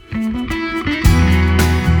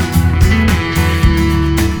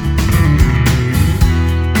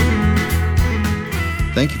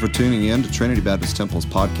Thank you for tuning in to Trinity Baptist Temple's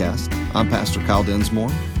podcast. I'm Pastor Kyle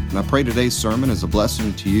Densmore, and I pray today's sermon is a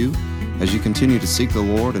blessing to you as you continue to seek the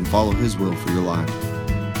Lord and follow His will for your life.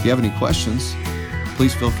 If you have any questions,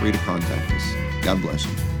 please feel free to contact us. God bless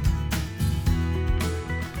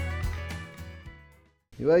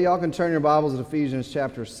you. Well, y'all can turn your Bibles to Ephesians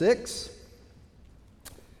chapter 6.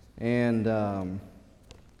 And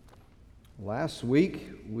last week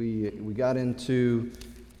we got into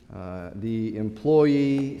the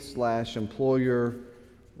employee/employer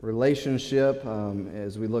relationship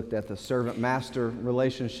as we looked at the servant-master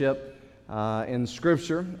relationship in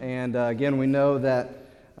Scripture. And again, we know that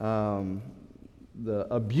the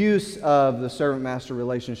abuse of the servant-master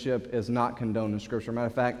relationship is not condoned in Scripture. Matter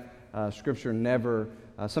of fact, Scripture never...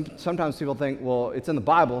 sometimes people think, well, it's in the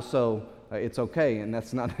Bible, so it's okay, and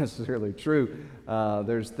that's not necessarily true.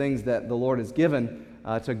 There's things that the Lord has given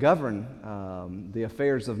to govern the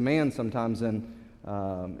affairs of man sometimes, and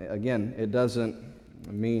again, it doesn't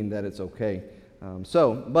mean that it's okay.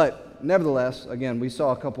 But nevertheless, again, we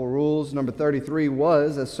saw a couple rules. Number 33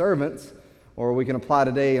 was, as servants, or we can apply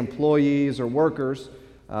today, employees or workers,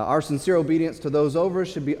 our sincere obedience to those over us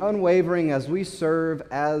should be unwavering as we serve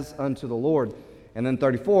as unto the Lord. And then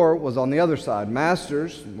 34 was on the other side.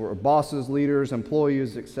 Masters, or bosses, leaders,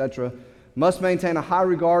 employees, etc., must maintain a high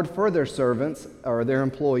regard for their servants or their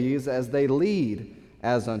employees as they lead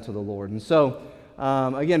as unto the Lord. And so,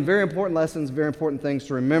 again, very important lessons, very important things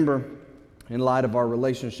to remember in light of our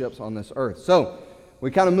relationships on this earth. So,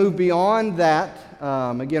 we kind of move beyond that.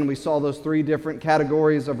 Again, we saw those three different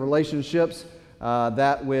categories of relationships,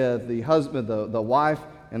 that with the husband, the wife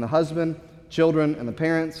and the husband, children and the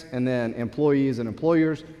parents, and then employees and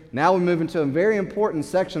employers. Now we move into a very important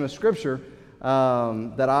section of Scripture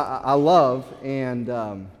that I love, and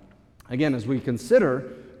again, as we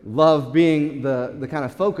consider love being the kind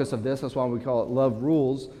of focus of this, that's why we call it Love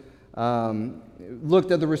Rules,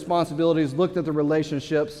 looked at the responsibilities, looked at the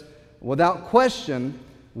relationships. Without question,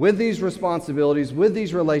 with these responsibilities, with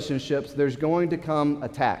these relationships, there's going to come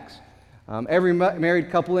attacks. Every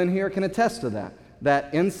married couple in here can attest to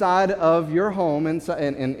that inside of your home,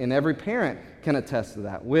 and every parent can attest to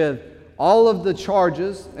that, with all of the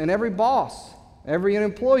charges, and every boss, every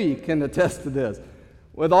employee can attest to this,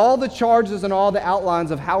 with all the charges and all the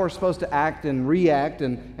outlines of how we're supposed to act and react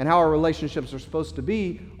and how our relationships are supposed to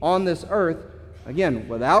be on this earth. Again,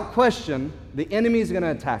 without question, the enemy is going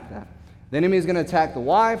to attack that. The enemy is going to attack the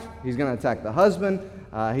wife, he's going to attack the husband,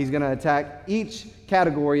 he's going to attack each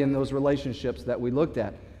category in those relationships that we looked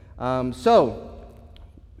at.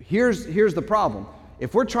 Here's the problem.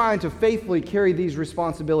 If we're trying to faithfully carry these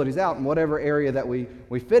responsibilities out in whatever area that we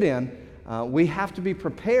fit in, we have to be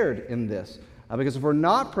prepared in this. Because if we're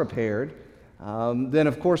not prepared, then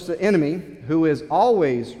of course the enemy, who is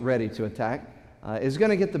always ready to attack, is going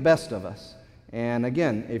to get the best of us. And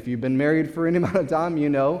again, if you've been married for any amount of time, you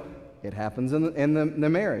know it happens in the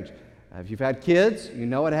marriage. If you've had kids, you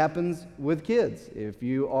know it happens with kids. If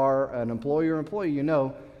you are an employee, you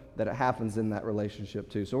know that it happens in that relationship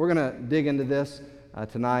too. So we're going to dig into this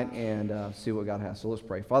tonight and see what God has. So let's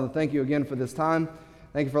pray. Father, thank you again for this time.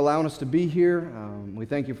 Thank you for allowing us to be here. We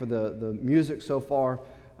thank you for the music so far.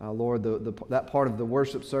 Lord, that part of the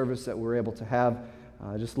worship service that we're able to have,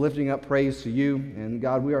 just lifting up praise to you. And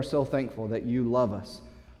God, we are so thankful that you love us.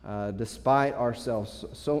 Despite ourselves,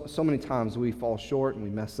 so many times we fall short and we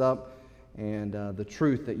mess up. And the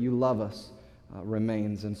truth that you love us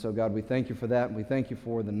remains. And so, God, we thank you for that. And we thank you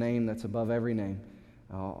for the name that's above every name.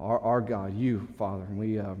 Our God, you, Father. And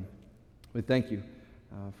we thank you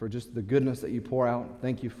for just the goodness that you pour out.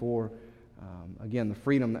 Thank you for, again, the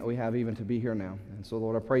freedom that we have even to be here now. And so,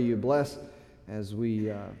 Lord, I pray you bless as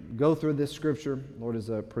we go through this Scripture. Lord, as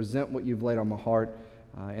I present what you've laid on my heart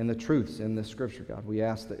and the truths in this Scripture, God. We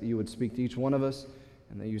ask that you would speak to each one of us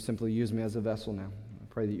and that you simply use me as a vessel now. I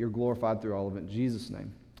pray that you're glorified through all of it. In Jesus'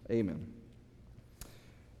 name, amen.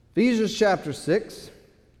 Ephesians chapter 6,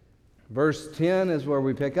 verse 10 is where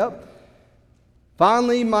we pick up.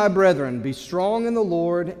 Finally, my brethren, be strong in the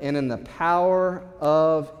Lord and in the power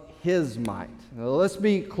of His might. Now, let's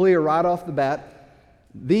be clear right off the bat.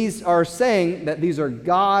 These are saying that these are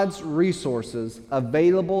God's resources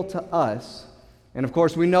available to us. And of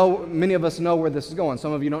course, we know, many of us know where this is going.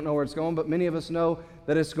 Some of you don't know where it's going, but many of us know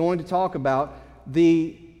that it's going to talk about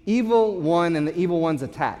the evil one and the evil one's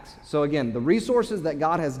attacks. So again, the resources that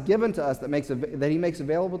God has given to us that He makes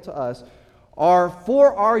available to us are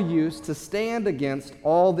for our use to stand against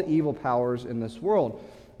all the evil powers in this world.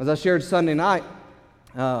 As I shared Sunday night,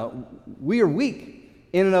 we are weak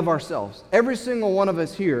in and of ourselves. Every single one of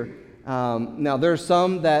us here Now, there's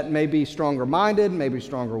some that may be stronger-minded, maybe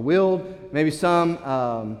stronger-willed, maybe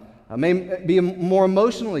some may be more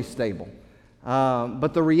emotionally stable.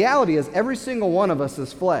 But the reality is every single one of us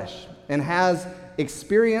is flesh and has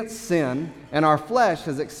experienced sin, and our flesh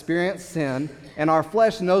has experienced sin, and our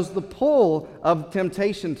flesh knows the pull of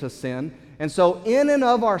temptation to sin. And so in and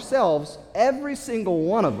of ourselves, every single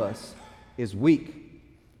one of us is weak.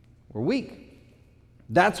 We're weak.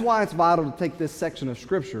 That's why it's vital to take this section of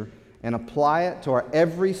Scripture and apply it to our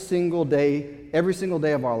every single day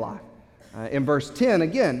of our life. In verse 10,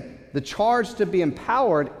 again, the charge to be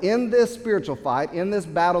empowered in this spiritual fight, in this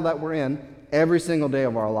battle that we're in every single day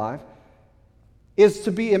of our life, is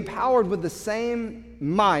to be empowered with the same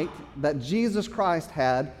might that Jesus Christ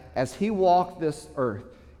had as he walked this earth,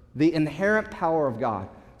 the inherent power of God.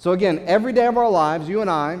 So again, every day of our lives, you and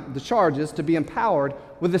I, the charge is to be empowered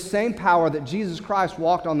with the same power that Jesus Christ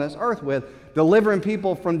walked on this earth with, delivering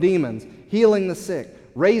people from demons, healing the sick,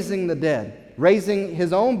 raising the dead, raising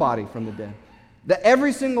his own body from the dead. That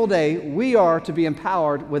every single day we are to be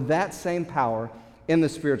empowered with that same power in the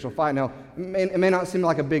spiritual fight. Now, it may not seem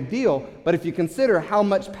like a big deal, but if you consider how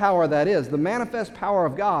much power that is, the manifest power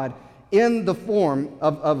of God in the form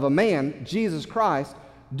of a man, Jesus Christ,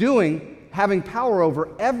 having power over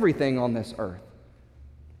everything on this earth.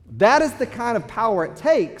 That is the kind of power it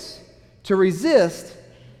takes to resist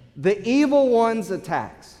the evil one's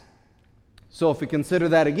attacks. So if we consider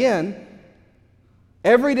that again,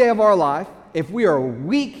 every day of our life, if we are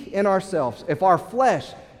weak in ourselves, if our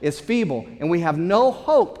flesh is feeble and we have no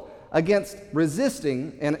hope against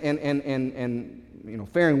resisting and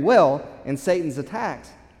faring well in Satan's attacks,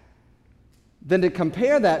 then to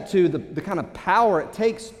compare that to the kind of power it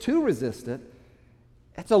takes to resist it,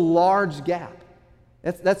 that's a large gap.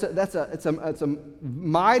 It's a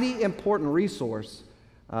mighty important resource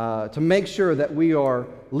to make sure that we are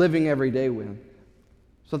living every day with.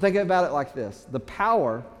 So think about it like this. The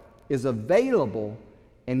power is available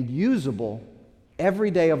and usable every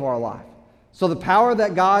day of our life. So the power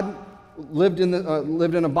that God lived in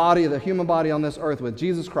a body, the human body on this earth with,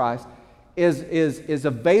 Jesus Christ, is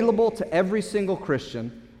available to every single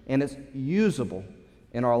Christian, and it's usable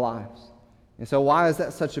in our lives. And so why is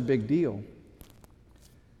that such a big deal?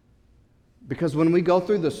 Because when we go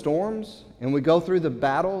through the storms and we go through the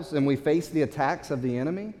battles and we face the attacks of the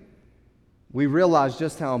enemy, we realize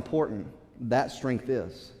just how important that strength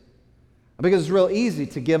is. Because it's real easy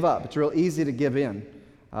to give up. It's real easy to give in.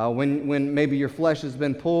 When maybe your flesh has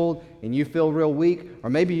been pulled and you feel real weak, or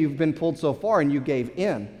maybe you've been pulled so far and you gave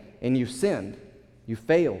in and you sinned, you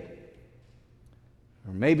failed.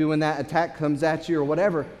 Or maybe when that attack comes at you or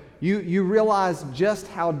whatever, you realize just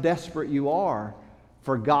how desperate you are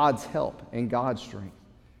for God's help and God's strength.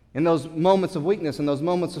 In those moments of weakness and those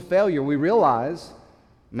moments of failure, we realize,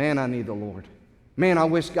 man, I need the Lord. Man, I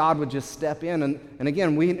wish God would just step in. And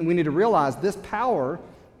again, we need to realize this power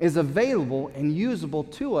is available and usable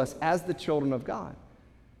to us as the children of God.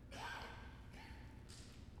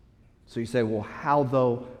 So you say, well, how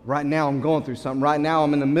though? Right now I'm going through something. Right now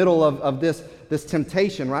I'm in the middle of this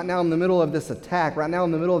temptation. Right now I'm in the middle of this attack. Right now I'm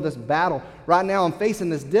in the middle of this battle. Right now I'm facing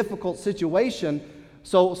this difficult situation.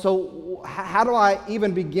 So how do I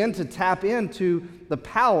even begin to tap into the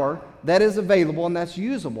power that is available and that's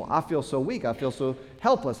usable? I feel so weak. I feel so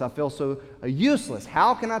helpless. I feel so useless.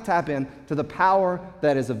 How can I tap into the power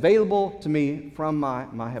that is available to me from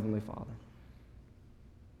my Heavenly Father?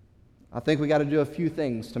 I think we got to do a few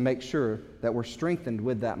things to make sure that we're strengthened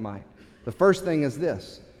with that might. The first thing is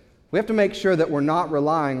this. We have to make sure that we're not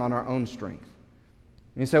relying on our own strength.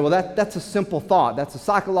 And you say, well, that's a simple thought. That's a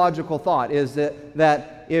psychological thought, is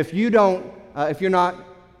that if you're not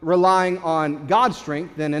relying on God's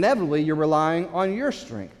strength, then inevitably you're relying on your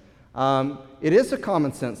strength. It is a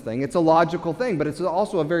common sense thing. It's a logical thing, but it's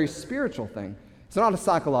also a very spiritual thing. It's not a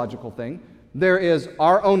psychological thing. There is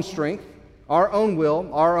our own strength, our own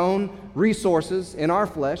will, our own resources in our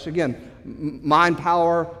flesh. Again, mind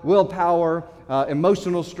power, willpower,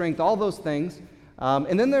 emotional strength, all those things.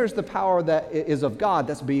 And then there's the power that is of God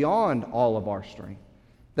that's beyond all of our strength.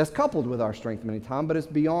 That's coupled with our strength many times, but it's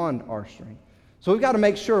beyond our strength. So we've got to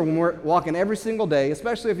make sure when we're walking every single day,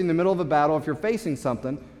 especially if you're in the middle of a battle, if you're facing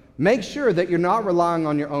something, make sure that you're not relying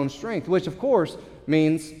on your own strength, which of course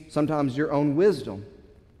means sometimes your own wisdom,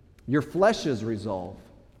 your flesh's resolve.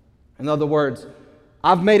 In other words,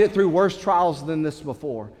 I've made it through worse trials than this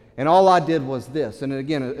before, and all I did was this. And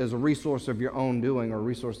again, as a resource of your own doing or a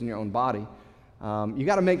resource in your own body, you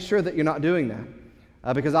got to make sure that you're not doing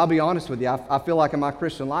that. Because I'll be honest with you, I feel like in my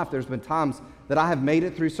Christian life there's been times that I have made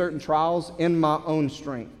it through certain trials in my own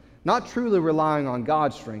strength. not truly relying on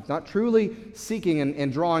God's strength, not truly seeking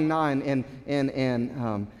and drawing nigh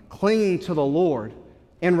and clinging to the Lord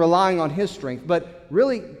and relying on His strength, but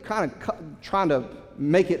really kind of trying to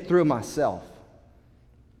make it through myself.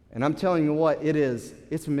 And I'm telling you what,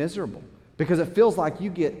 it's miserable because it feels like you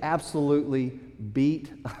get absolutely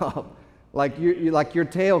beat up, like your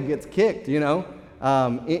tail gets kicked, in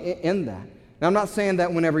that. Now, I'm not saying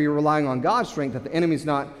that whenever you're relying on God's strength that the enemy's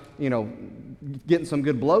not, getting some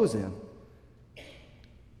good blows in.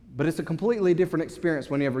 But it's a completely different experience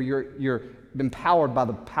whenever you're empowered by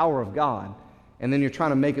the power of God, and then you're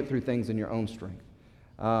trying to make it through things in your own strength.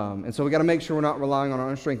 And so we got to make sure we're not relying on our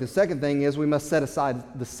own strength. The second thing is we must set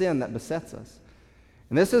aside the sin that besets us.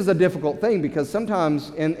 And this is a difficult thing because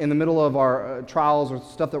sometimes in the middle of our trials or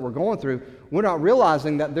stuff that we're going through, we're not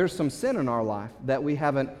realizing that there's some sin in our life that we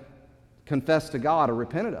haven't confessed to God or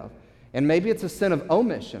repented of. And maybe it's a sin of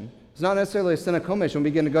omission. It's not necessarily a sin of commission. We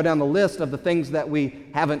begin to go down the list of the things that we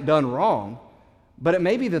haven't done wrong, but it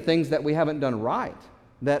may be the things that we haven't done right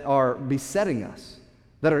that are besetting us,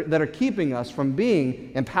 that are keeping us from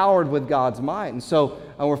being empowered with God's might. And so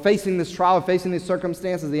we're facing this trial, facing these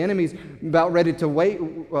circumstances. The enemy's about ready to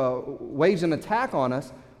wage an attack on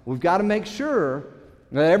us. We've got to make sure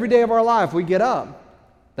that every day of our life we get up,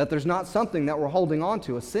 that there's not something that we're holding on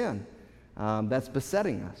to, a sin that's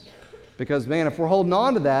besetting us. Because, man, if we're holding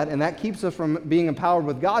on to that and that keeps us from being empowered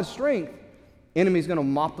with God's strength, the enemy's going to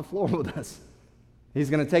mop the floor with us.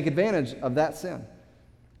 He's going to take advantage of that sin.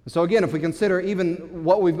 So again, if we consider even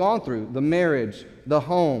what we've gone through, the marriage, the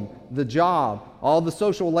home, the job, all the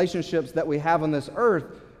social relationships that we have on this earth,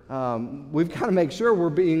 we've got to make sure we're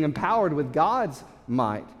being empowered with God's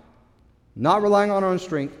might, not relying on our own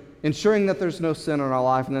strength, ensuring that there's no sin in our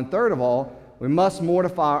life, and then third of all, we must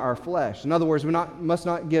mortify our flesh. In other words, we must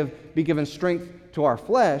not be given strength to our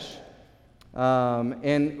flesh.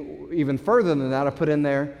 And even further than that, I put in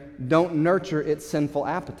there, don't nurture its sinful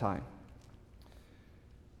appetite.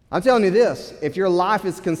 I'm telling you this, if your life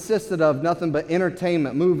is consisted of nothing but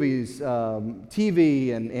entertainment, movies,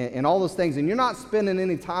 TV, and all those things, and you're not spending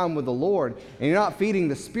any time with the Lord, and you're not feeding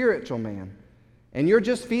the spiritual man, and you're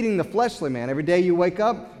just feeding the fleshly man. Every day you wake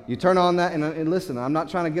up, you turn on that, and listen, I'm not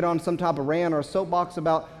trying to get on some type of rant or a soapbox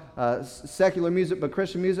about secular music, but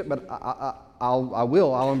Christian music, but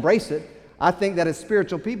I'll embrace it. I think that as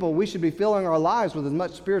spiritual people, we should be filling our lives with as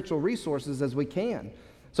much spiritual resources as we can.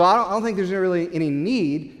 So I don't think there's really any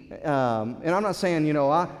need, and I'm not saying,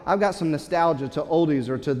 I've got some nostalgia to oldies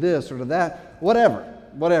or to this or to that, whatever.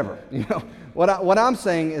 What I'm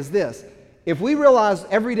saying is this. If we realize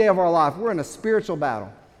every day of our life we're in a spiritual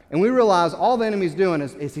battle, and we realize all the enemy's doing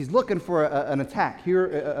is he's looking for an attack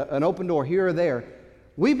here, an open door here or there,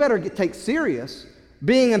 we better take serious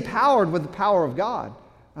being empowered with the power of God.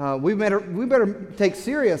 We better take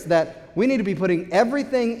serious that we need to be putting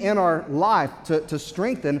everything in our life to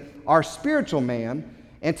strengthen our spiritual man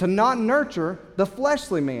and to not nurture the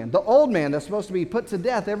fleshly man, the old man that's supposed to be put to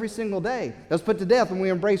death every single day. That's put to death when we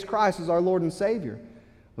embrace Christ as our Lord and Savior.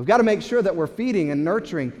 We've got to make sure that we're feeding and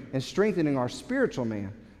nurturing and strengthening our spiritual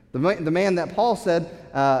man. The man that Paul said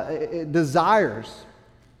desires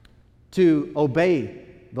to obey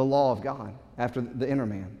the law of God after the inner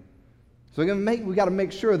man. So we've got to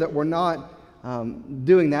make sure that we're not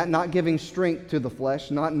doing that, not giving strength to the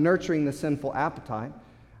flesh, not nurturing the sinful appetite.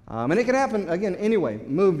 And it can happen, again, anyway.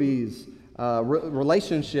 Movies,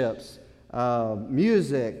 relationships,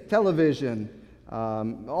 music, television,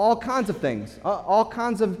 all kinds of things, all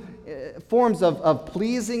kinds of forms of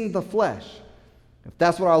pleasing the flesh. If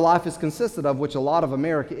that's what our life is consisted of, which a lot of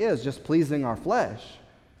America is, just pleasing our flesh,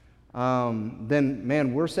 then,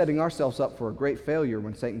 man, we're setting ourselves up for a great failure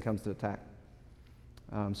when Satan comes to attack.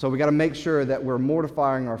 So we got to make sure that we're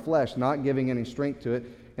mortifying our flesh, not giving any strength to it.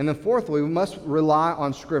 And then fourthly, we must rely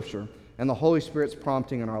on Scripture and the Holy Spirit's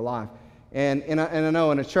prompting in our life. And I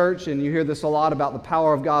know in a church, and you hear this a lot about the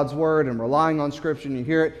power of God's Word and relying on Scripture, and you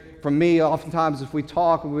hear it from me oftentimes if we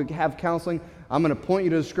talk, we have counseling, I'm going to point you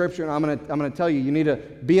to the Scripture, and I'm going to tell you, you need to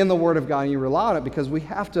be in the Word of God, and you rely on it, because we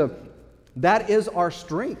have to, that is our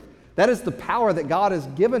strength. That is the power that God has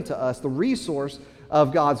given to us, the resource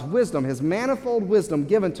of God's wisdom, His manifold wisdom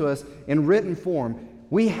given to us in written form.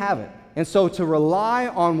 We have it. And so to rely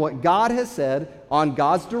on what God has said, on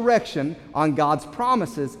God's direction, on God's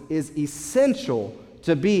promises is essential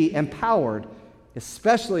to be empowered,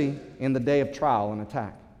 especially in the day of trial and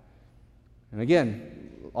attack. And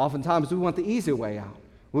again, oftentimes we want the easy way out.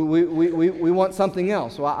 We want something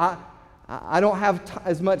else. So I don't have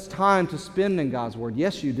as much time to spend in God's Word.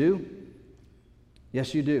 Yes, you do.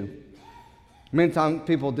 Yes, you do. Many times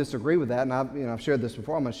people disagree with that, and I've shared this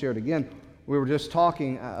before. I'm going to share it again. we were just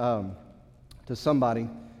talking to somebody.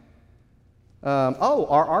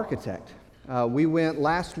 Our architect. We went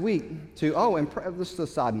last week to, this is a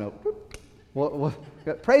side note. Well,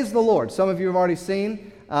 praise the Lord. Some of you have already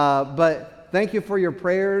seen, but thank you for your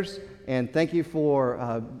prayers, and thank you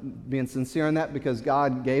for being sincere in that, because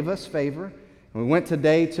God gave us favor. And we went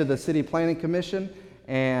today to the City Planning Commission,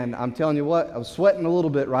 and I'm telling you what, I was sweating a little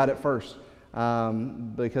bit right at first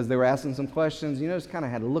because they were asking some questions. Just kind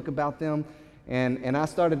of had a look about them, and I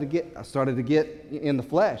started to get in the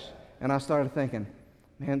flesh, and I started thinking,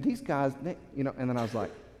 man, these guys, and then I was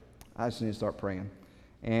like, I just need to start praying.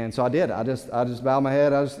 And so I did. I just bowed my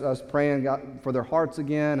head. I was praying for their hearts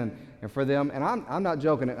again and for them. And I'm not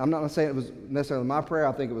joking. I'm not saying it was necessarily my prayer.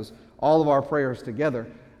 I think it was all of our prayers together.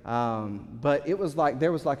 But it was like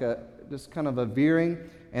there was like just kind of a veering.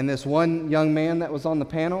 And this one young man that was on the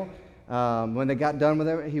panel, when they got done with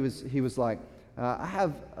it, he was like, I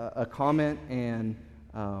have a comment and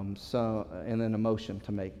then a motion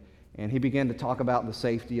to make. And he began to talk about the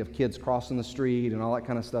safety of kids crossing the street and all that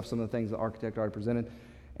kind of stuff, some of the things the architect already presented.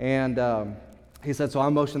 And he said, so I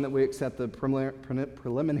motion that we accept the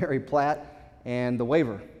preliminary plat and the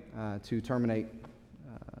waiver to terminate,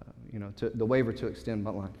 the waiver to extend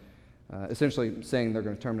Buntline, essentially saying they're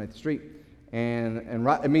going to terminate the street. And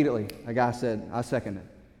right immediately, a guy said, I second it.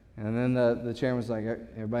 And then the chairman was like,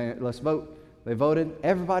 everybody, let's vote. They voted.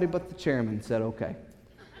 Everybody but the chairman said, okay.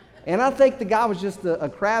 And I think the guy was just a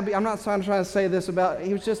crabby, I'm not trying to say this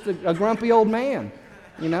he was just a grumpy old man,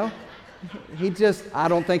 I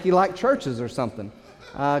don't think he liked churches or something,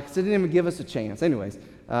 because he didn't even give us a chance. Anyways,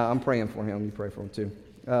 I'm praying for him. You pray for him too.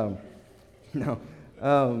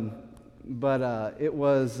 It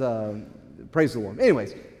was, praise the Lord.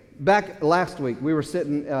 Anyways, back last week, we were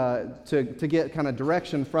sitting to get kind of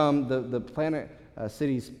direction from the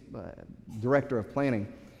city's director of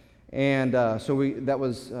planning. And that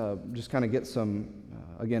was just kind of get some,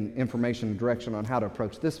 information and direction on how to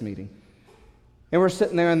approach this meeting. And we're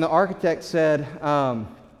sitting there, and the architect said, I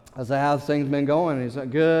said, how's things been going? And he's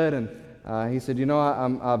like, good. And he said,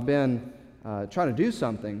 I've been trying to do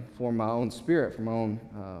something for my own spirit, for my own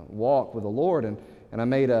walk with the Lord. And I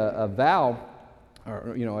made a vow,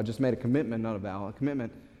 I just made a commitment, not a vow, a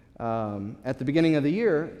commitment at the beginning of the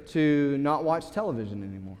year to not watch television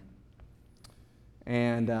anymore.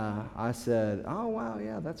 And I said, oh, wow,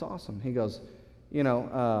 yeah, that's awesome. He goes,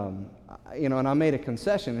 and I made a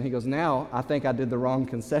concession. And he goes, now I think I did the wrong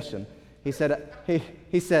concession. He said,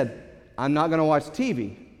 I'm not going to watch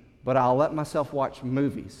TV, but I'll let myself watch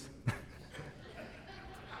movies.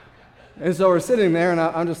 And so we're sitting there, and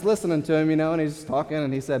I'm just listening to him, and he's talking,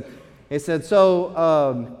 and he said,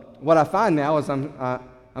 so what I find now is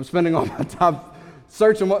I'm spending all my time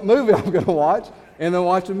searching what movie I'm going to watch and then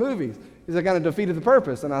watching movies. He said, kind of defeated the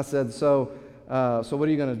purpose. And I said, so what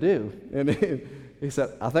are you going to do? And he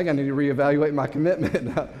said, I think I need to reevaluate my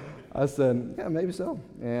commitment. I said, yeah, maybe so.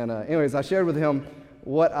 And anyways, I shared with him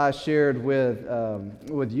what I shared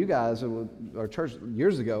with you guys, with our church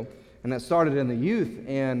years ago, and that started in the youth.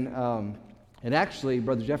 And actually,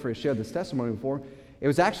 Brother Jeffrey has shared this testimony before. It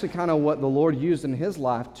was actually kind of what the Lord used in his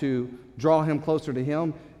life to draw him closer to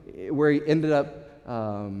him, where he ended up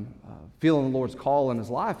feeling the Lord's call in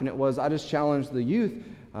his life. And it was, I just challenged the youth,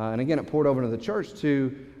 and again, it poured over into the church, to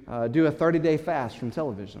do a 30-day fast from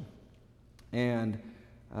television. And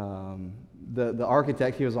the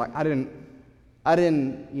architect, he was like, I didn't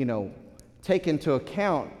take into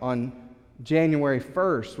account on January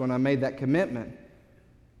 1st when I made that commitment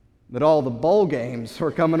that all the bowl games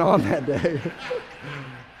were coming on that day.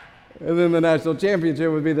 And then the national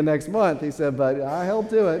championship would be the next month. He said, but I held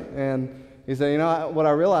to it. And he said, what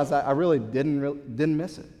I realized, I really didn't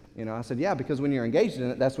miss it. I said, yeah, because when you're engaged in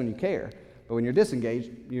it, that's when you care. But when you're disengaged,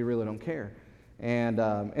 you really don't care.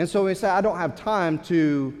 And so we say, I don't have time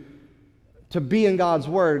to be in God's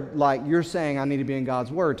Word like you're saying I need to be in God's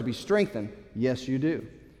Word, to be strengthened. Yes, you do.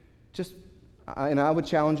 And I would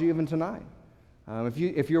challenge you even tonight.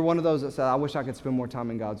 If you're one of those that said, I wish I could spend more time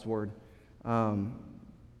in God's Word,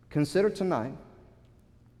 consider tonight.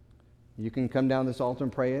 You can come down this altar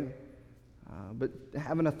and pray it, but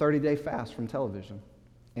having a 30-day fast from television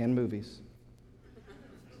and movies.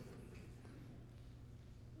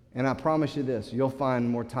 And I promise you this, you'll find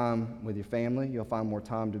more time with your family. You'll find more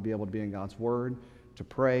time to be able to be in God's Word, to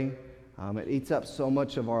pray. It eats up so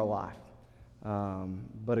much of our life.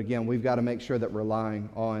 But again, we've got to make sure that we're relying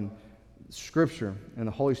on Scripture and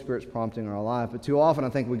the Holy Spirit's prompting in our life. But too often, I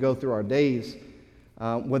think we go through our days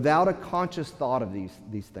without a conscious thought of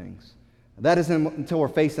these things. That isn't until we're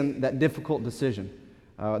facing that difficult decision,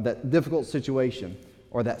 that difficult situation,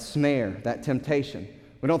 or that snare, that temptation,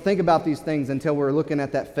 We don't think about these things until we're looking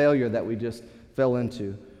at that failure that we just fell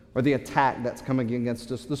into, or the attack that's coming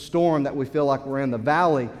against us, the storm that we feel like we're in, the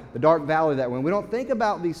valley, the dark valley that we're in. We don't think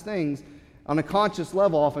about these things on a conscious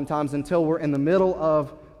level oftentimes until we're in the middle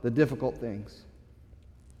of the difficult things.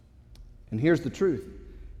 And here's the truth.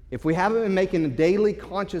 If we haven't been making daily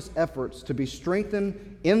conscious efforts to be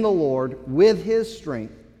strengthened in the Lord with His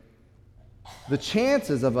strength, the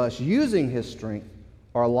chances of us using His strength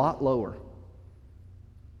are a lot lower.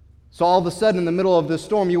 So all of a sudden in the middle of this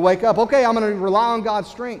storm, you wake up, okay, I'm going to rely on God's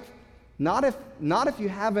strength. Not if you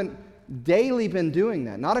haven't daily been doing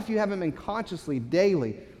that. Not if you haven't been consciously,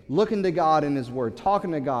 daily, looking to God in His Word,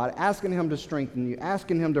 talking to God, asking Him to strengthen you,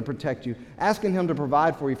 asking Him to protect you, asking Him to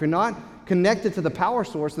provide for you. If you're not connected to the power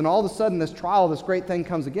source, then all of a sudden this trial, this great thing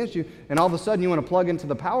comes against you, and all of a sudden you want to plug into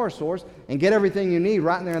the power source and get everything you need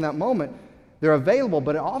right in there in that moment. They're available,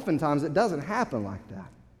 but oftentimes it doesn't happen like that.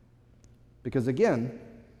 Because again,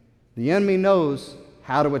 the enemy knows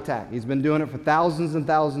how to attack. He's been doing it for thousands and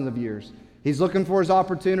thousands of years. He's looking for his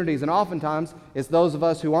opportunities, and oftentimes it's those of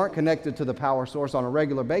us who aren't connected to the power source on a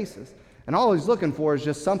regular basis. And all he's looking for is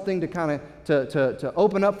just something to kind of to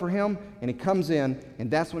open up for him, and he comes in, and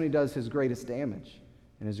that's when he does his greatest damage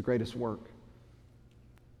and his greatest work.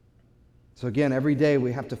 So again, every day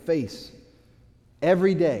we have to face,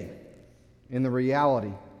 every day, in the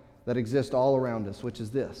reality that exists all around us, which is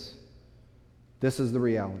this. This is the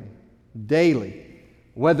reality. Daily,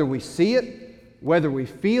 whether we see it, whether we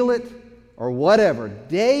feel it, or whatever,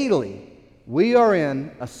 daily, we are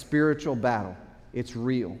in a spiritual battle. It's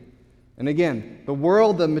real. And again, the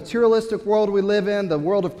world, the materialistic world we live in, the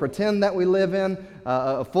world of pretend that we live in,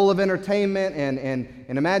 full of entertainment and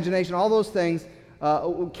imagination, all those things,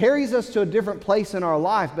 carries us to a different place in our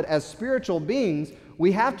life. But as spiritual beings,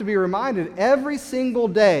 we have to be reminded every single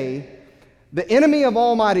day, the enemy of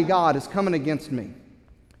Almighty God is coming against me.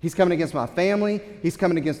 He's coming against my family. He's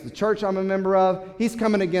coming against the church I'm a member of. He's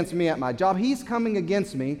coming against me at my job. He's coming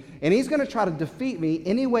against me, and he's going to try to defeat me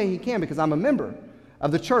any way he can because I'm a member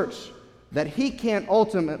of the church that he can't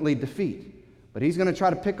ultimately defeat. But he's going to try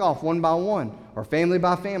to pick off one by one or family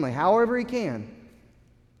by family, however he can,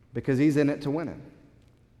 because he's in it to win it.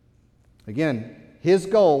 Again, his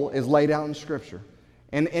goal is laid out in Scripture.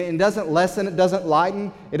 And it doesn't lessen, it doesn't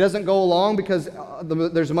lighten, it doesn't go along because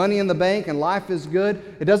there's money in the bank and life is good.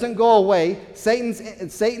 It doesn't go away.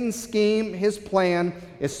 Satan's scheme, his plan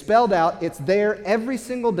is spelled out. It's there every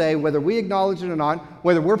single day, whether we acknowledge it or not,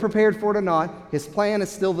 whether we're prepared for it or not. His plan is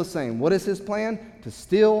still the same. What is his plan? To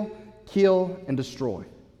steal, kill, and destroy.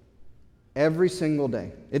 Every single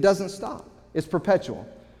day. It doesn't stop. It's perpetual.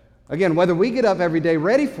 Again, whether we get up every day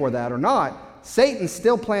ready for that or not, Satan's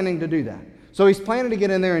still planning to do that. So he's planning to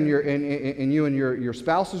get in there in you and your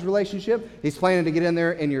spouse's relationship. He's planning to get in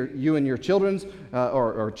there in you and your children's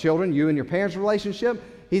you and your parents' relationship.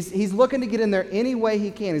 He's looking to get in there any way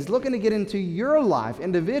he can. He's looking to get into your life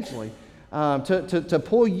individually to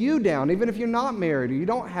pull you down, even if you're not married or you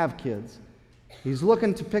don't have kids. He's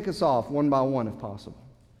looking to pick us off one by one if possible.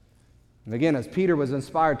 And again, as Peter was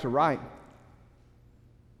inspired to write,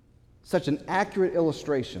 such an accurate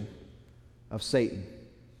illustration of Satan.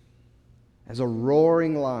 As a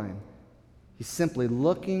roaring lion, he's simply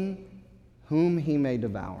looking whom he may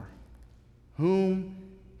devour, whom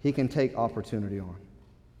he can take opportunity on.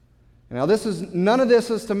 Now, none of this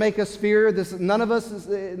is to make us fear. None of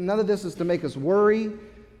this is to make us worry,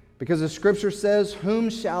 because the Scripture says, "Whom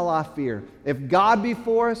shall I fear? If God be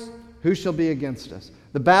for us, who shall be against us?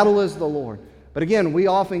 The battle is the Lord." But again, we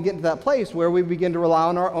often get to that place where we begin to rely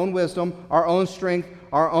on our own wisdom, our own strength,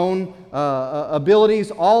 our own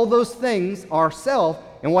abilities, all those things, ourselves,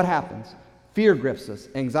 and what happens? Fear grips us,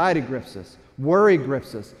 anxiety grips us, worry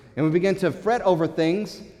grips us, and we begin to fret over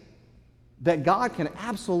things that God can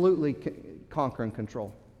absolutely conquer and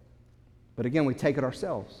control. But again, we take it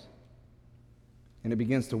ourselves, and it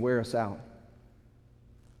begins to wear us out.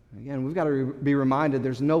 Again, we've got to be reminded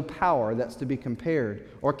there's no power that's to be compared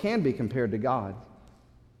or can be compared to God.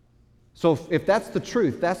 So if that's the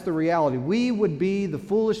truth, that's the reality, we would be the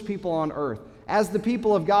foolish people on earth as the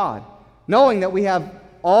people of God, knowing that we have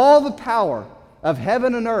all the power of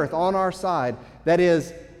heaven and earth on our side that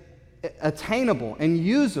is attainable and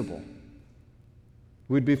usable.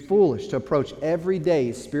 We'd be foolish to approach every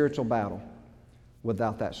day's spiritual battle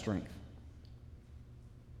without that strength.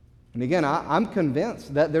 And again, I'm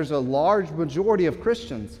convinced that there's a large majority of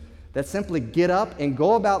Christians that simply get up and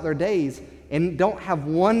go about their days and don't have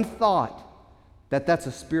one thought that that's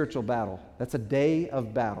a spiritual battle. That's a day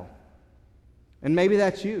of battle. And maybe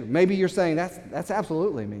that's you. Maybe you're saying, that's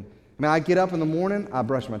absolutely me. I mean, I get up in the morning, I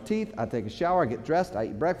brush my teeth, I take a shower, I get dressed, I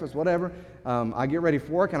eat breakfast, whatever. I get ready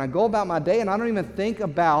for work, and I go about my day, and I don't even think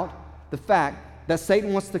about the fact that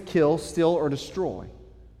Satan wants to kill, steal, or destroy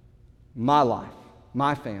my life,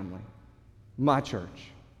 my family, my church.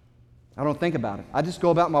 I don't think about it. I just go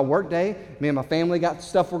about my work day. Me and my family got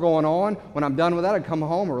stuff we're going on. When I'm done with that, I come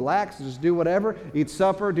home, relax, just do whatever, eat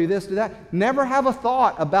supper, do this, do that. Never have a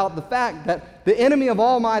thought about the fact that the enemy of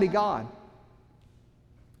Almighty God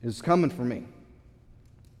is coming for me.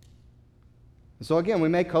 And so again, we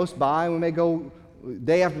may coast by, we may go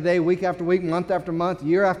day after day, week after week, month after month,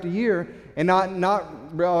 year after year, and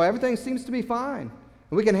everything seems to be fine.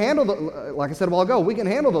 And we can handle, like I said a while ago, we can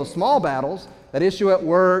handle those small battles, that issue at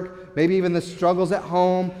work, maybe even the struggles at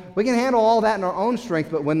home. We can handle all that in our own strength,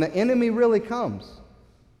 but when the enemy really comes,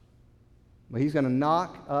 well, he's going to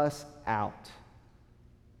knock us out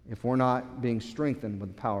if we're not being strengthened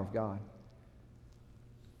with the power of God.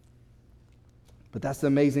 But that's the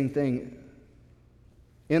amazing thing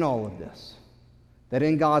in all of this, that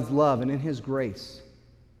in God's love and in His grace,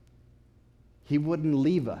 He wouldn't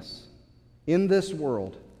leave us in this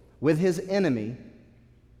world with His enemy,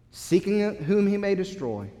 seeking whom He may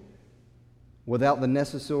destroy, without the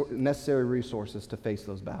necessary resources to face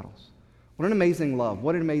those battles. What an amazing love.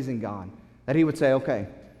 What an amazing God. That He would say, okay,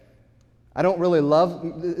 I don't really love,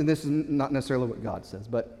 and this is not necessarily what God says,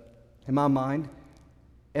 but in my mind,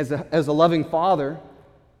 as a loving Father,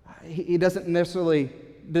 He doesn't necessarily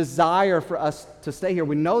desire for us to stay here.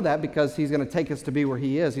 We know that because He's going to take us to be where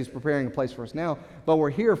He is. He's preparing a place for us now. But we're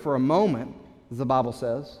here for a moment, as the Bible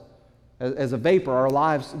says, as a vapor. Our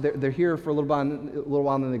lives, they're here for a little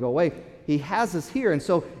while and then they go away. He has us here. And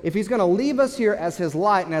so if He's going to leave us here as His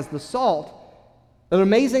light and as the salt, an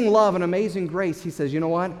amazing love and amazing grace, He says, you know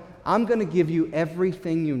what? I'm going to give you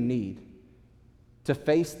everything you need to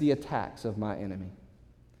face the attacks of my enemy.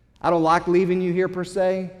 I don't like leaving you here per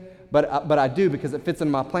se, but I do because it fits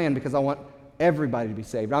in my plan, because I want everybody to be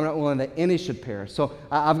saved. I'm not willing that any should perish. So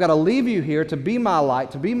I've got to leave you here to be my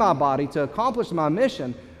light, to be my body, to accomplish my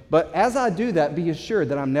mission. But as I do that, be assured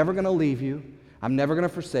that I'm never going to leave you. I'm never going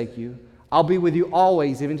to forsake you. I'll be with you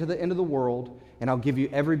always, even to the end of the world, and I'll give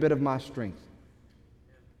you every bit of my strength.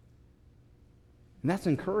 And that's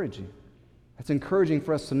encouraging. It's encouraging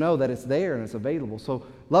for us to know that it's there and it's available. So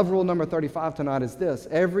love rule number 35 tonight is this.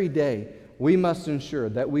 Every day we must ensure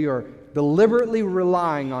that we are deliberately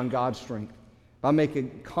relying on God's strength by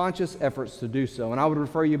making conscious efforts to do so. And I would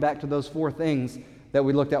refer you back to those 4 things that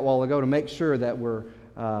we looked at a while ago to make sure that we're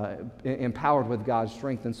empowered with God's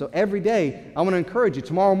strength. And so every day I want to encourage you,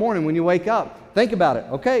 tomorrow morning when you wake up, think about it.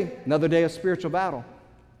 Okay, another day of spiritual battle.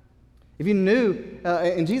 If you knew,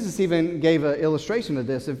 and Jesus even gave an illustration of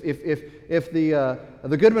this, if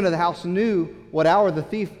the goodman of the house knew what hour the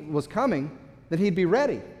thief was coming, then he'd be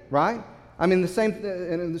ready, right? I mean, the same,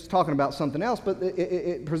 and it's talking about something else, but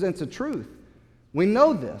it presents a truth. We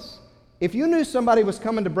know this. If you knew somebody was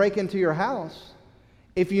coming to break into your house,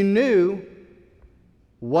 if you knew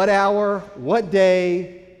what hour, what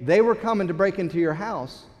day they were coming to break into your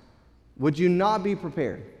house, would you not be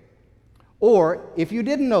prepared? Or if you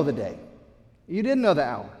didn't know the day, you didn't know the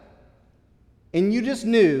hour, and you just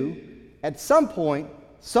knew at some point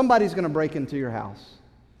somebody's going to break into your house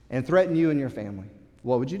and threaten you and your family,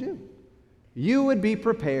 what would you do? You would be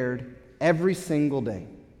prepared every single day.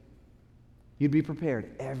 You'd be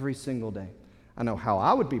prepared every single day. I know how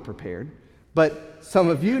I would be prepared, but some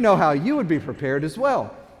of you know how you would be prepared as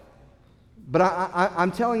well. But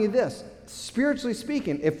I'm telling you this, spiritually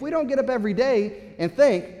speaking, if we don't get up every day and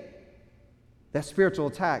think that spiritual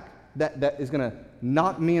attack that is going to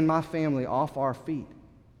knock me and my family off our feet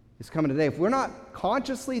is coming today, if we're not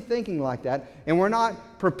consciously thinking like that and we're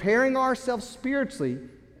not preparing ourselves spiritually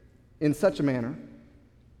in such a manner,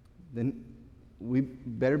 then we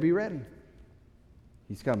better be ready.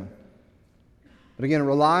 He's coming. But again,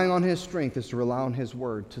 relying on His strength is to rely on His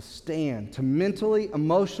Word, to stand, to mentally,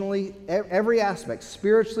 emotionally, every aspect,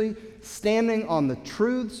 spiritually, standing on the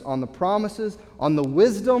truths, on the promises, on the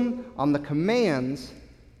wisdom, on the commands,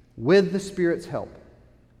 with the Spirit's help.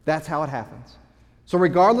 That's how it happens. So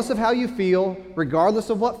regardless of how you feel,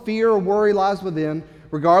 regardless of what fear or worry lies within,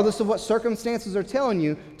 regardless of what circumstances are telling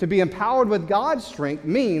you, to be empowered with God's strength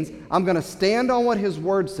means I'm going to stand on what His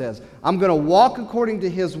Word says. I'm going to walk according to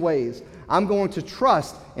His ways. I'm going to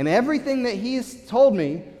trust in everything that He's told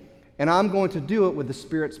me, and I'm going to do it with the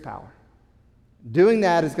Spirit's power. Doing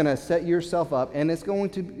that is going to set yourself up, and it's going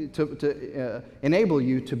to enable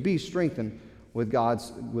you to be strengthened with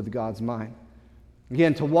God's mind.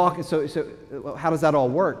 Again, to walk, so how does that all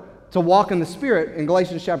work? To walk in the Spirit, in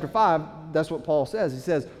Galatians chapter 5, that's what Paul says. He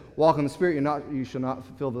says, walk in the Spirit, you shall not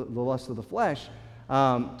fulfill the lust of the flesh.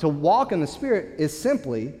 To walk in the Spirit is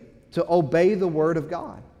simply to obey the Word of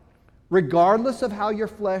God. Regardless of how your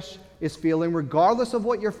flesh is feeling, regardless of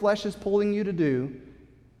what your flesh is pulling you to do,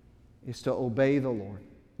 is to obey the Lord.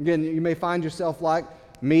 Again, you may find yourself like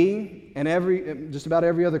me and just about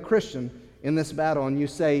every other Christian in this battle, and you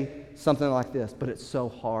say something like this, but it's so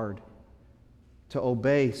hard to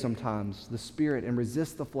obey sometimes the Spirit and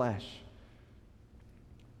resist the flesh.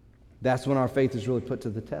 That's when our faith is really put to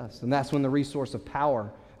the test. And that's when the resource of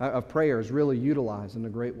power, of prayer, is really utilized in a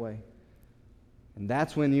great way. And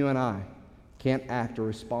that's when you and I can't act or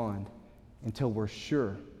respond until we're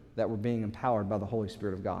sure that we're being empowered by the Holy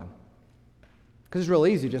Spirit of God. Because it's real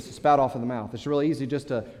easy just to spout off of the mouth. It's real easy just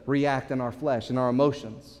to react in our flesh, in our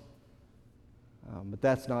emotions. But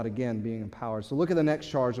that's not, again, being empowered. So look at the next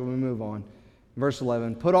charge when we move on. Verse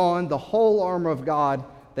 11, put on the whole armor of God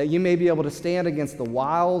that you may be able to stand against the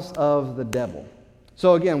wiles of the devil.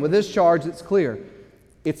 So again, with this charge, it's clear.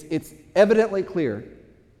 It's evidently clear.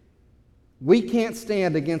 We can't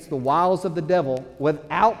stand against the wiles of the devil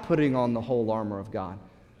without putting on the whole armor of God.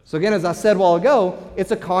 So again, as I said a while ago,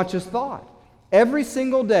 it's a conscious thought. Every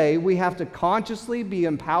single day, we have to consciously be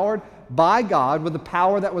empowered by God with the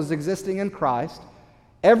power that was existing in Christ.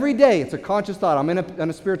 Every day, it's a conscious thought. I'm in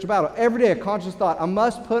a spiritual battle. Every day, a conscious thought. I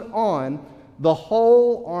must put on the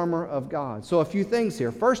whole armor of God. So a few things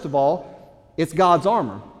here. First of all, it's God's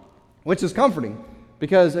armor, which is comforting.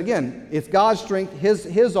 Because, again, it's God's strength,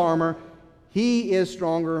 His armor. He is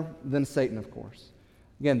stronger than Satan, of course.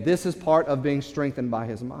 Again, this is part of being strengthened by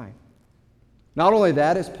His might. Not only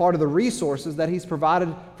that, it's part of the resources that He's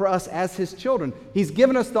provided for us as His children. He's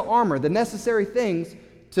given us the armor, the necessary things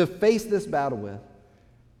to face this battle with.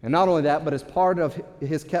 And not only that, but it's part of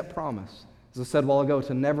His kept promise, as I said a while ago,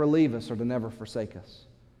 to never leave us or to never forsake us.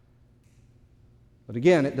 But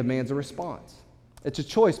again, it demands a response. It's a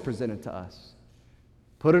choice presented to us.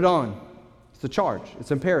 Put it on. It's a charge.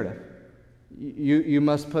 It's imperative. You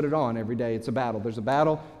must put it on every day. It's a battle. There's a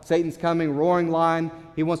battle. Satan's coming, roaring lion.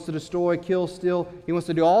 He wants to destroy, kill, steal. He wants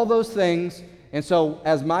to do all those things. And so,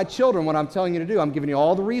 as my children, what I'm telling you to do, I'm giving you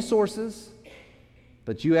all the resources,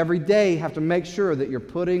 but you every day have to make sure that you're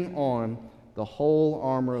putting on the whole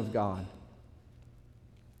armor of God.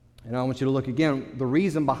 And I want you to look again, the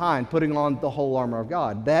reason behind putting on the whole armor of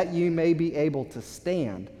God, that you may be able to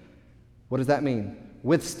stand. What does that mean?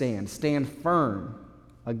 Withstand, stand firm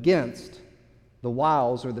against the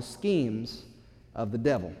wiles or the schemes of the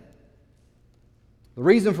devil. The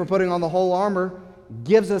reason for putting on the whole armor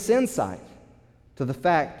gives us insight to the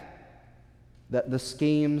fact that the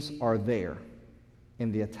schemes are there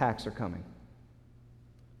and the attacks are coming.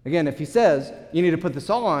 Again, if he says you need to put this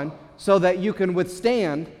on so that you can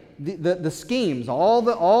withstand the schemes, all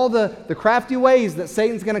the crafty ways that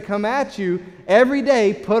Satan's going to come at you every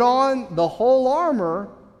day, put on the whole armor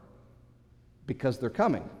because they're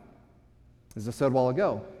coming. As I said a while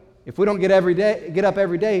ago, if we don't get up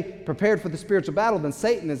every day prepared for the spiritual battle, then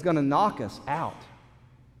Satan is going to knock us out.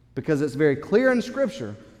 Because it's very clear in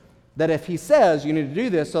Scripture that if he says you need to do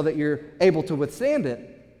this so that you're able to withstand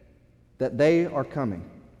it, that they are coming.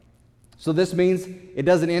 So this means it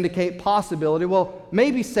doesn't indicate possibility. Well,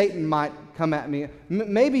 maybe Satan might come at me.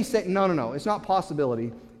 Maybe Satan, no. It's not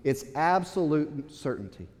possibility. It's absolute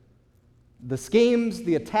certainty. The schemes,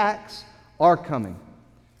 the attacks are coming.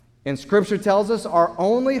 And Scripture tells us our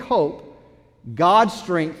only hope, God's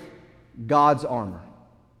strength, God's armor.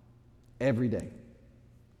 Every day.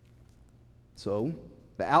 So,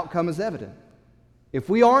 the outcome is evident. If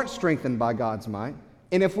we aren't strengthened by God's might,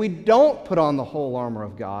 and if we don't put on the whole armor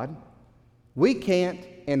of God, we can't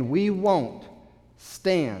and we won't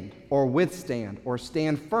stand or withstand or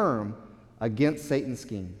stand firm against Satan's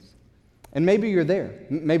schemes. And maybe you're there.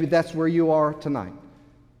 Maybe that's where you are tonight.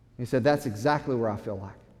 He said, that's exactly where I feel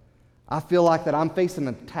like. I feel like that I'm facing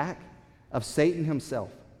an attack of Satan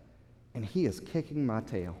himself, and he is kicking my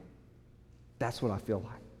tail. That's what I feel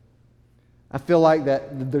like. I feel like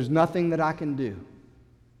that there's nothing that I can do.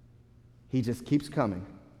 He just keeps coming,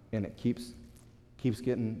 and it keeps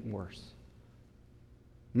getting worse.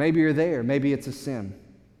 Maybe you're there. Maybe it's a sin.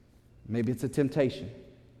 Maybe it's a temptation.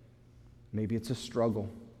 Maybe it's a struggle.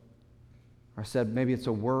 Or I said maybe it's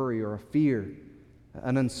a worry or a fear,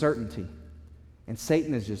 an uncertainty. And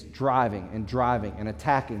Satan is just driving and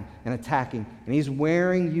attacking, and he's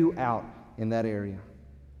wearing you out in that area.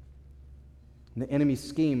 And the enemy's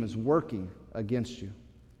scheme is working against you.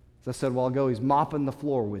 As I said a while ago, he's mopping the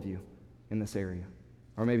floor with you in this area,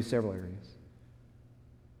 or maybe several areas.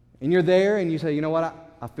 And you're there and you say, you know what,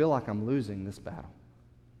 I feel like I'm losing this battle.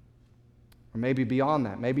 Or maybe beyond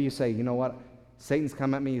that, maybe you say, you know what, Satan's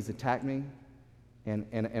come at me, he's attacked me, and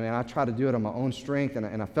I try to do it on my own strength,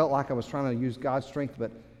 and I felt like I was trying to use God's strength,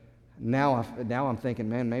 but now I'm thinking,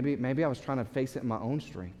 man, maybe I was trying to face it in my own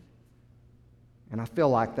strength. And I feel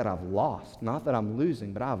like that I've lost. Not that I'm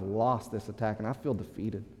losing, but I've lost this attack, and I feel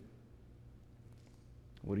defeated.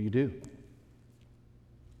 What do you do?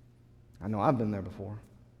 I know I've been there before.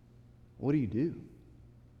 What do you do?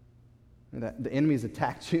 The enemy's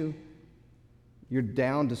attacked you. You're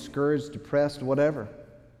down, discouraged, depressed, whatever.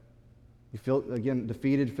 You feel, again,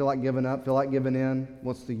 defeated, feel like giving up, feel like giving in.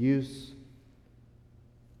 What's the use?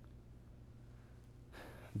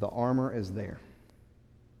 The armor is there.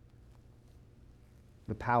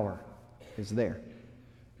 The power is there.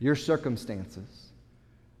 Your circumstances,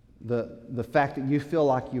 the fact that you feel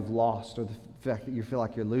like you've lost or the fact that you feel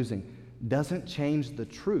like you're losing doesn't change the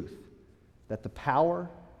truth that the power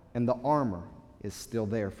and the armor is still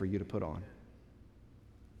there for you to put on.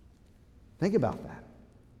 Think about that.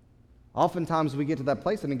 Oftentimes we get to that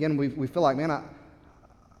place and again we feel like, man, I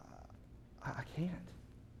can't.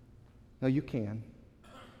 No, you can.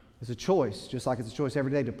 It's a choice, just like it's a choice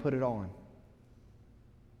every day to put it on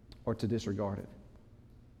or to disregard it.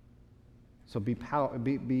 So be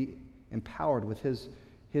empowered with His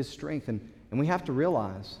strength. And we have to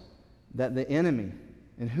realize that the enemy,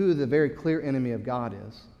 and who the very clear enemy of God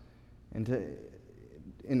is,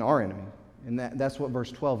 in our enemy. And that's what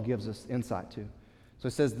verse 12 gives us insight to. So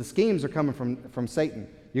it says the schemes are coming from Satan.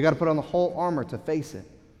 You got to put on the whole armor to face it.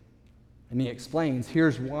 And he explains,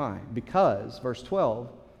 here's why. Because, verse 12,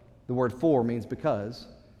 the word for means because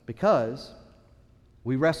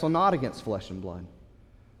we wrestle not against flesh and blood,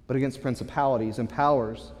 but against principalities and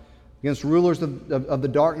powers, against rulers of the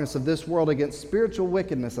darkness of this world, against spiritual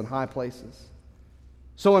wickedness in high places.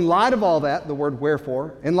 So in light of all that, the word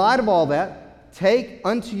wherefore, in light of all that, take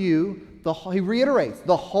unto you, he reiterates,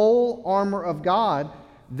 the whole armor of God,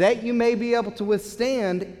 that you may be able to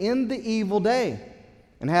withstand in the evil day,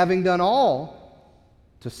 and having done all,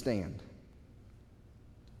 to stand.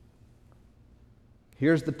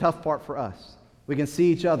 Here's the tough part for us. We can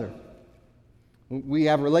see each other. We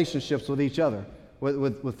have relationships with each other,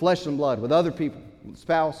 with flesh and blood, with other people,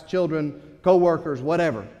 spouse, children, co-workers,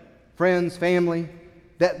 whatever, friends, family.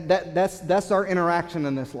 That's our interaction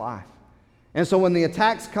in this life. And so when the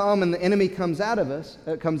attacks come and the enemy comes at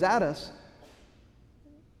us,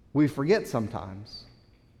 we forget sometimes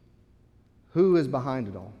who is behind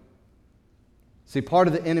it all. See, part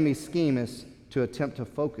of the enemy's scheme is to attempt to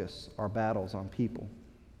focus our battles on people.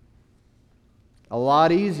 A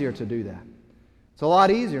lot easier to do that. It's a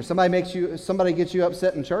lot easier. Somebody gets you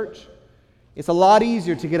upset in church. It's a lot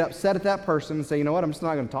easier to get upset at that person and say, you know what, I'm just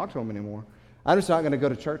not going to talk to them anymore. I'm just not going to go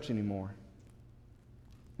to church anymore.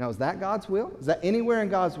 Now, is that God's will? Is that anywhere in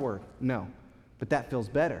God's Word? No. But that feels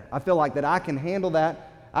better. I feel like that I can handle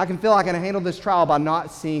that. I can feel like I can handle this trial by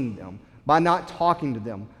not seeing them, by not talking to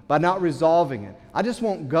them, by not resolving it. I just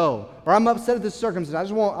won't go. Or I'm upset at this circumstance.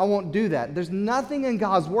 I won't do that. There's nothing in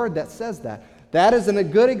God's Word that says that. That is a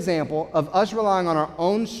good example of us relying on our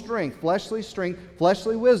own strength,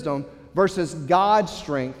 fleshly wisdom, versus God's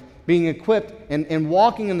strength, being equipped and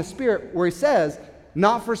walking in the Spirit, where He says,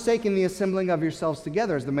 not forsaking the assembling of yourselves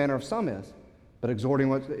together as the manner of some is, but exhorting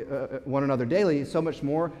one another daily, so much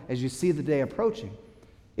more as you see the day approaching.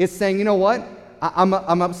 It's saying, you know what?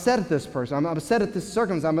 I'm upset at this person. I'm upset at this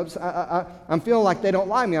circumstance. I'm feeling like they don't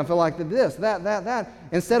like me. I feel like this, that.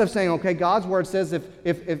 Instead of saying, okay, God's Word says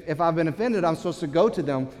if I've been offended, I'm supposed to go to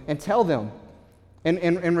them and tell them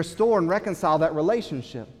and restore and reconcile that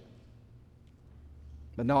relationship.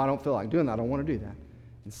 But no, I don't feel like doing that. I don't want to do that.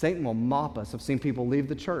 And Satan will mop us. I've seen people leave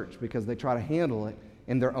the church because they try to handle it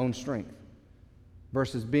in their own strength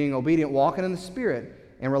versus being obedient, walking in the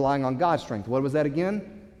Spirit, and relying on God's strength. What was that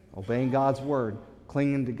again? Obeying God's Word,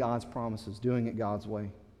 clinging to God's promises, doing it God's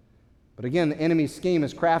way. But again, the enemy's scheme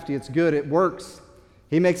is crafty. It's good. It works.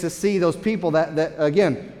 He makes us see those people that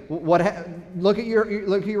again, look at your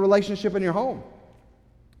relationship in your home.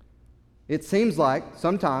 It seems like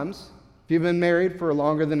sometimes, if you've been married for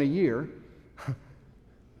longer than a year,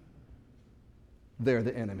 they're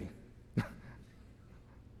the enemy.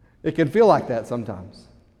 It can feel like that sometimes.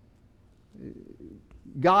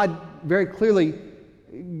 God very clearly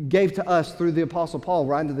gave to us through the Apostle Paul,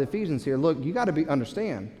 writing to the Ephesians here, look, you got to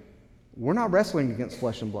understand, we're not wrestling against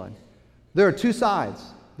flesh and blood. There are two sides.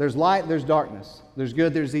 There's light, there's darkness. There's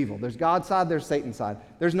good, there's evil. There's God's side, there's Satan's side.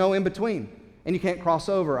 There's no in between. And you can't cross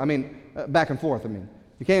over. Back and forth,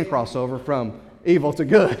 You can't cross over from evil to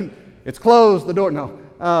good. It's closed, the door, no.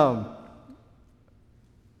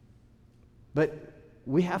 But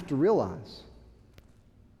we have to realize,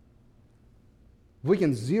 if we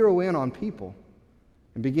can zero in on people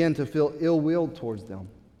and begin to feel ill will towards them,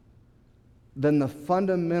 then the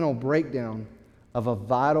fundamental breakdown of a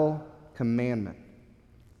vital commandment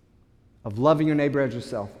of loving your neighbor as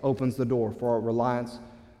yourself opens the door for our reliance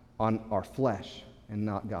on our flesh and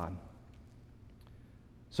not God.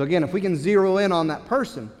 So again, if we can zero in on that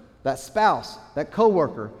person, that spouse, that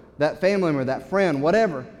coworker, that family member, that friend,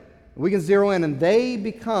 whatever, we can zero in and they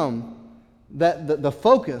become the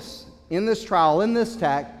focus in this trial, in this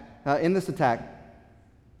attack,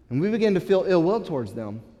 and we begin to feel ill will towards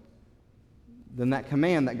them, then that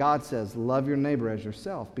command that God says, love your neighbor as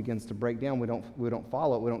yourself, begins to break down. We don't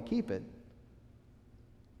follow it. We don't keep it.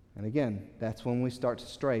 And again, that's when we start to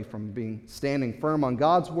stray from standing firm on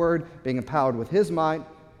God's word, being empowered with His might,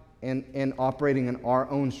 and operating in our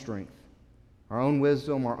own strength, our own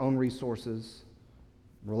wisdom, our own resources,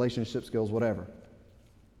 relationship skills, whatever.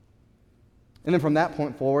 And then from that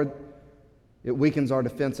point forward, it weakens our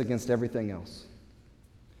defense against everything else.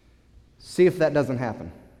 See if that doesn't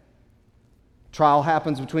happen. Trial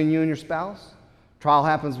happens between you and your spouse. Trial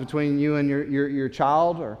happens between you and your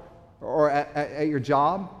child or at your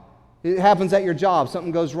job. It happens at your job.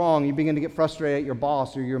 Something goes wrong. You begin to get frustrated at your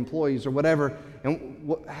boss or your employees or whatever.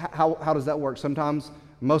 And how does that work? Sometimes,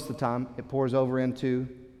 most of the time, it pours over into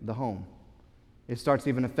the home. It starts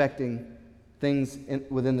even affecting things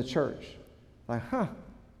within the church. Like,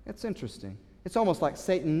 that's interesting. It's almost like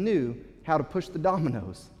Satan knew how to push the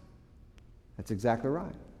dominoes. That's exactly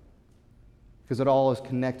right. Because it all is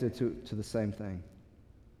connected to the same thing.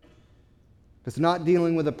 If it's not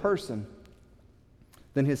dealing with a person,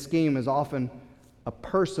 then his scheme is often a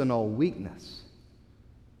personal weakness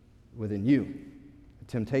within you, a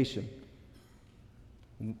temptation.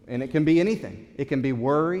 And it can be anything. It can be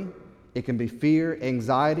worry, it can be fear,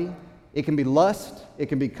 anxiety, it can be lust, it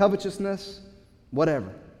can be covetousness,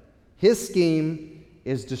 whatever. His scheme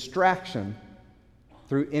is distraction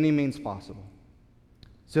through any means possible.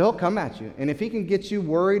 So he'll come at you, and if he can get you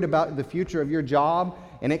worried about the future of your job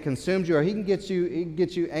and it consumes you, or he can get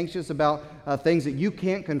you anxious about things that you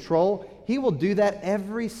can't control, he will do that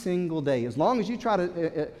every single day. As long as you try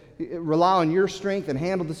to rely on your strength and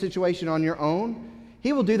handle the situation on your own,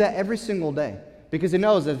 he will do that every single day because he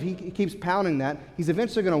knows that if he keeps pounding that, he's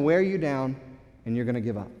eventually going to wear you down and you're going to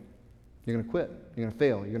give up. You're going to quit. You're going to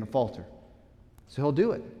fail. You're going to falter. So he'll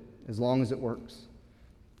do it as long as it works.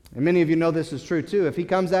 And many of you know this is true too. If he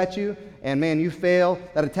comes at you and man, you fail,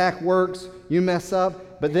 that attack works, you mess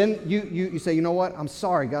up, but then you say, you know what, I'm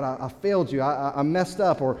sorry, God, I failed you, I messed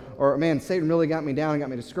up, or man, Satan really got me down and got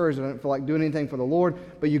me discouraged, I didn't feel like doing anything for the Lord,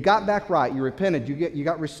 but you got back right, you repented, you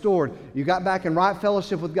got restored, you got back in right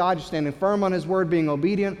fellowship with God, you're standing firm on His Word, being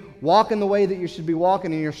obedient, walking the way that you should be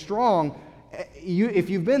walking, and you're strong. If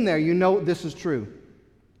you've been there, you know this is true.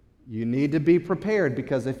 You need to be prepared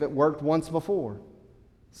because if it worked once before,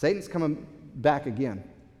 Satan's coming back again,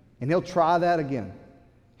 and he'll try that again.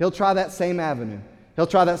 He'll try that same avenue. He'll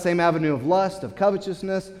try that same avenue of lust, of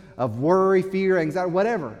covetousness, of worry, fear, anxiety,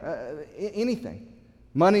 whatever, anything.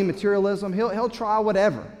 Money, materialism, he'll try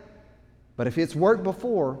whatever. But if it's worked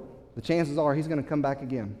before, the chances are he's going to come back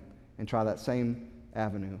again and try that same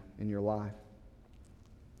avenue in your life.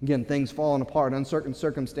 Again, things falling apart, uncertain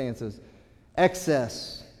circumstances,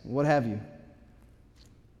 excess, what have you.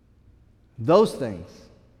 Those things,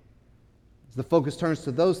 as the focus turns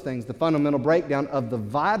to those things, the fundamental breakdown of the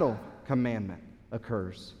vital commandment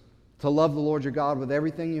occurs. To love the Lord your God with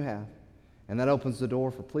everything you have. And that opens the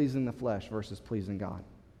door for pleasing the flesh versus pleasing God.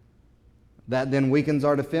 That then weakens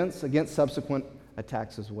our defense against subsequent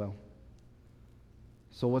attacks as well.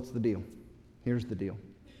 So what's the deal? Here's the deal.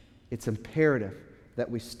 It's imperative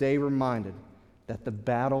that we stay reminded that the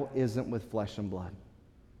battle isn't with flesh and blood.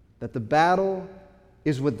 That the battle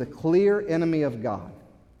is with the clear enemy of God,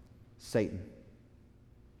 Satan.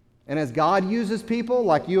 And as God uses people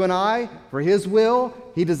like you and I for His will,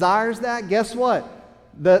 He desires that. Guess what?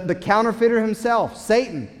 The counterfeiter himself,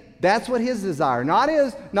 Satan, that's what his desire. Not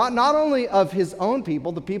only of his own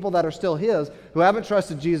people, the people that are still his, who haven't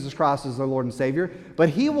trusted Jesus Christ as their Lord and Savior, but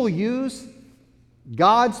he will use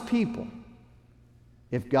God's people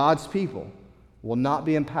if God's people will not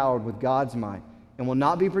be empowered with God's might and will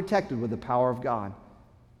not be protected with the power of God,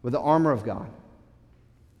 with the armor of God.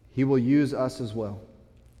 He will use us as well.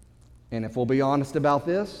 And if we'll be honest about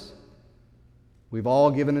this, we've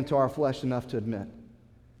all given into our flesh enough to admit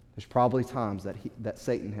there's probably times that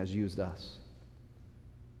Satan has used us.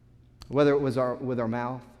 Whether it was with our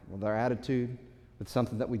mouth, with our attitude, with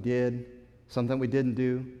something that we did, something we didn't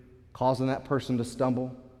do, causing that person to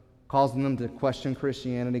stumble, causing them to question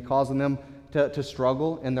Christianity, causing them to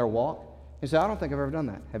struggle in their walk. You say, I don't think I've ever done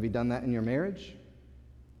that. Have you done that in your marriage?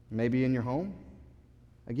 Maybe in your home?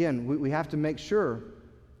 Again, we have to make sure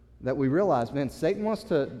that we realize, man, Satan wants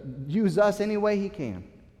to use us any way he can,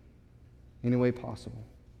 any way possible.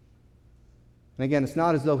 And again, it's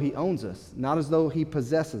not as though he owns us, not as though he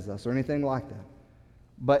possesses us or anything like that.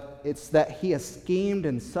 But it's that he has schemed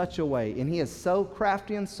in such a way, and he is so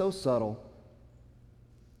crafty and so subtle,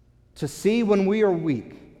 to see when we are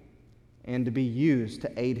weak and to be used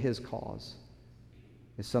to aid his cause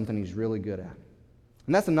is something he's really good at.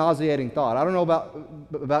 And that's a nauseating thought. I don't know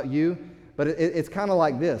about you, but it's kind of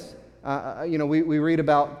like this. We read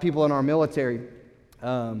about people in our military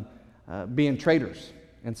being traitors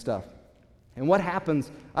and stuff. And what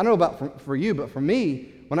happens, I don't know about for you, but for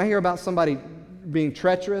me, when I hear about somebody being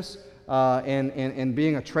treacherous and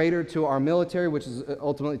being a traitor to our military, which is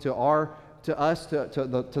ultimately to us, to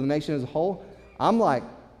the nation as a whole, I'm like,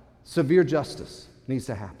 severe justice needs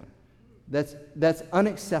to happen. That's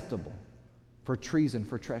unacceptable for treason,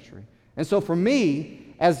 for treachery. And so for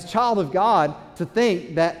me, as a child of God, to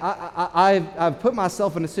think that I've put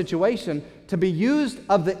myself in a situation to be used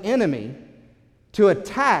of the enemy to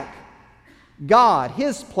attack God,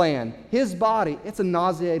 His plan, His body, it's a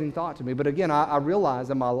nauseating thought to me. But again, I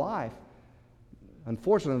realize in my life,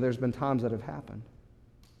 unfortunately, there's been times that have happened.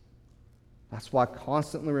 That's why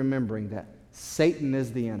constantly remembering that Satan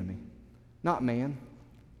is the enemy, not man.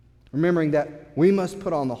 Remembering that we must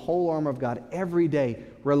put on the whole armor of God every day,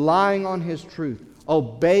 relying on His truth,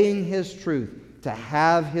 obeying His truth to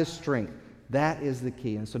have His strength. That is the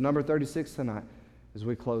key. And so number 36 tonight, as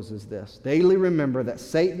we close, is this. Daily remember that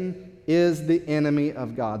Satan is the enemy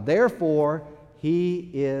of God. Therefore, he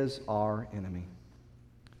is our enemy.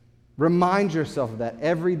 Remind yourself of that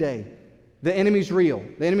every day. The enemy's real.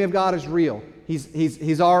 The enemy of God is real.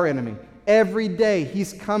 He's our enemy. Every day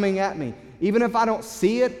he's coming at me. Even if I don't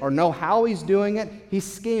see it or know how he's doing it, he's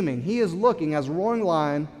scheming. He is looking as a roaring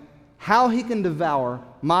lion how he can devour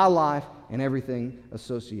my life and everything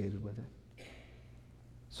associated with it.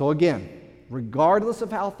 So again, regardless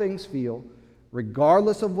of how things feel,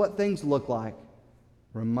 regardless of what things look like,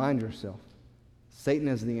 remind yourself, Satan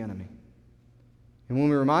is the enemy. And when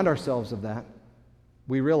we remind ourselves of that,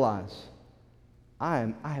 we realize,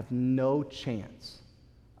 I have no chance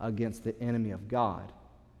against the enemy of God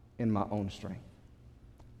in my own strength.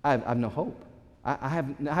 I have no hope. I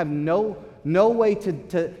have no way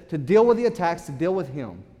to deal with the attacks, to deal with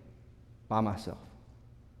him by myself.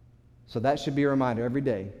 So that should be a reminder every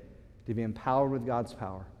day to be empowered with God's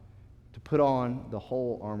power, to put on the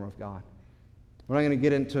whole armor of God. We're not going to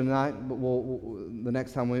get into tonight, but the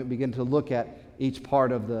next time we begin to look at each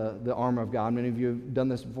part of the armor of God. Many of you have done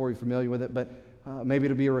this before, you're familiar with it, but maybe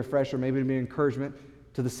it'll be a refresher, maybe it'll be an encouragement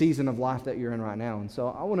to the season of life that you're in right now. And so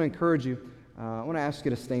I want to encourage you, I want to ask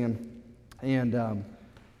you to stand, and I'm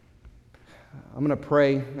going to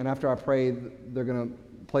pray, and after I pray, they're going to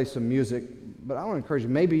play some music. But I want to encourage you,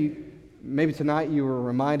 maybe tonight you were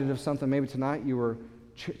reminded of something, maybe tonight you were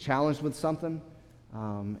challenged with something,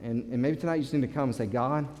 and maybe tonight you just need to come and say,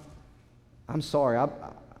 God, I'm sorry,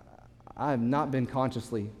 I have not been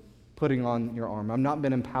consciously putting on your armor. I've not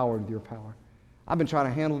been empowered with your power. I've been trying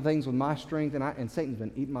to handle things with my strength, and Satan's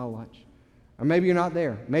been eating my lunch. Or maybe you're not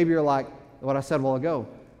there. Maybe you're like what I said a while ago.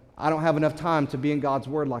 I don't have enough time to be in God's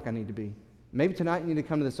Word like I need to be. Maybe tonight you need to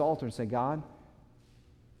come to this altar and say, God,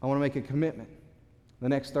 I want to make a commitment. The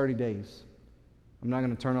next 30 days, I'm not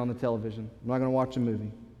going to turn on the television. I'm not going to watch a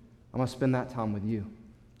movie. I'm going to spend that time with you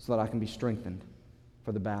so that I can be strengthened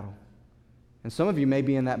for the battle. And some of you may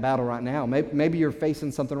be in that battle right now. Maybe you're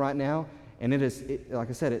facing something right now, and like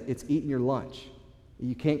I said, it's eating your lunch.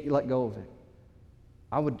 You can't let go of it.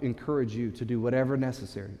 I would encourage you to do whatever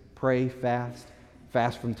necessary. Pray, fast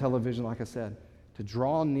from television, like I said, to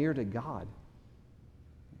draw near to God.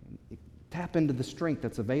 Tap into the strength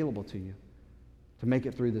that's available to you to make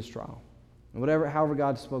it through this trial. And however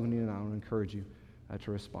God's spoken to you, and I want to encourage you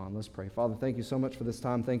to respond. Let's pray. Father, thank you so much for this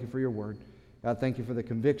time. Thank you for your word. God, thank you for the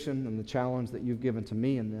conviction and the challenge that you've given to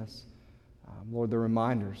me in this. Lord, the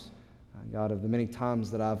reminders, God, of the many times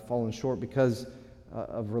that I've fallen short because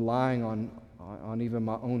of relying on even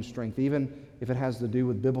my own strength, even if it has to do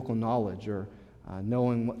with biblical knowledge or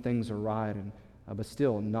knowing what things are right, but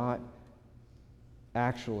still not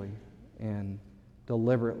actually and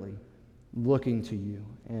deliberately looking to you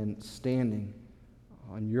and standing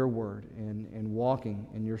on your word and walking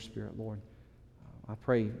in your spirit, Lord. I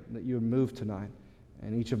pray that you would move tonight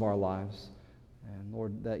in each of our lives, and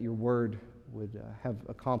Lord, that your word would have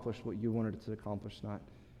accomplished what you wanted it to accomplish tonight.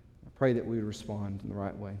 I pray that we would respond in the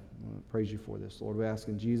right way. I praise you for this, Lord. We ask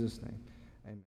in Jesus' name.